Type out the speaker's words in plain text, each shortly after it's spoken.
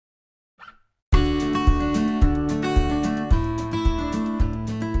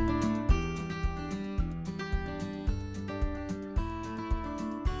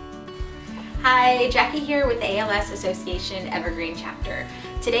Hi, Jackie here with the ALS Association Evergreen chapter.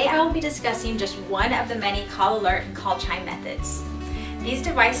 Today I will be discussing just one of the many call alert and call chime methods. These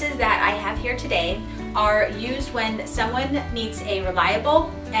devices that I have here today are used when someone needs a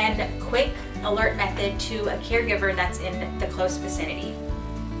reliable and quick alert method to a caregiver that's in the close vicinity.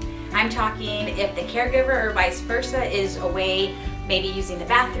 I'm talking if the caregiver or vice versa is away, maybe using the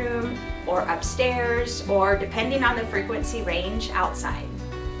bathroom or upstairs, or depending on the frequency range, outside.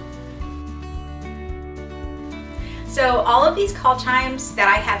 So all of these call chimes that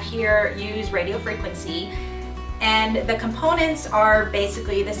I have here use radio frequency, and the components are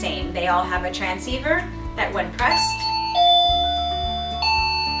basically the same. They all have a transceiver that, when pressed,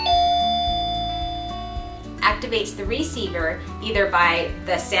 activates the receiver either by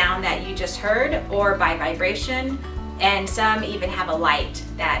the sound that you just heard or by vibration, and some even have a light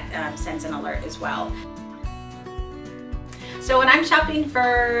that sends an alert as well. So when I'm shopping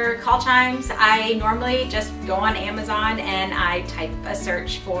for call chimes, I normally just go on Amazon and I type a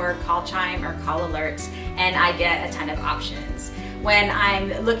search for call chime or call alerts, and I get a ton of options. When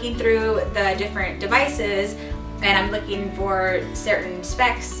I'm looking through the different devices and I'm looking for certain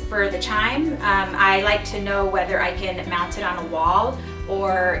specs for the chime, I like to know whether I can mount it on a wall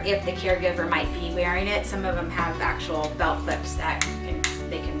or if the caregiver might be wearing it. Some of them have actual belt clips that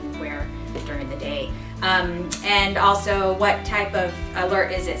they can wear during the day. And also, what type of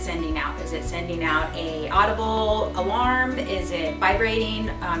alert is it sending out? Is it sending out a audible alarm? Is it vibrating,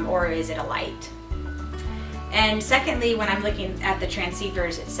 or is it a light? And secondly, when I'm looking at the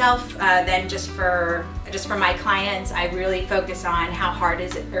transceivers itself, then just for my clients, I really focus on how hard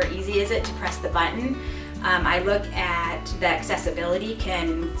is it or easy is it to press the button. I look at the accessibility.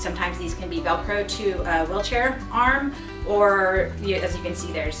 Sometimes these can be Velcro to a wheelchair arm, or as you can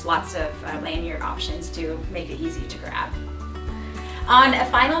see, there's lots of lanyard options to make it easy to grab. On a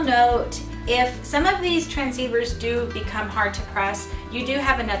final note, if some of these transceivers do become hard to press, you do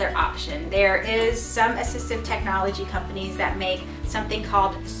have another option. There is some assistive technology companies that make something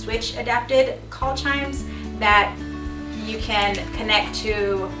called switch adapted call chimes that you can connect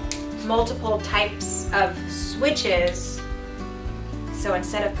to multiple types of switches. So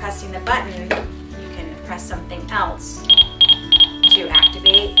instead of pressing the button, you can press something else to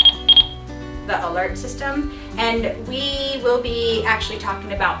activate the alert system. And we will be actually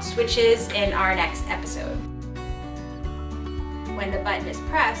talking about switches in our next episode. When the button is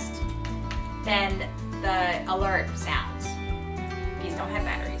pressed, then the alert sounds. These don't have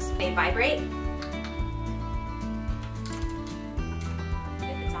batteries. They vibrate.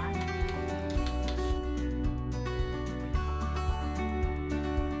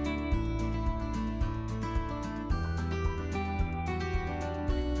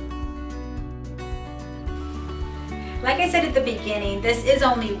 Like I said at the beginning, this is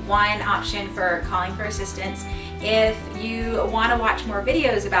only one option for calling for assistance. If you want to watch more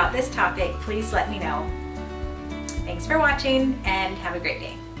videos about this topic, please let me know. Thanks for watching and have a great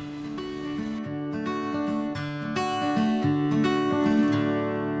day.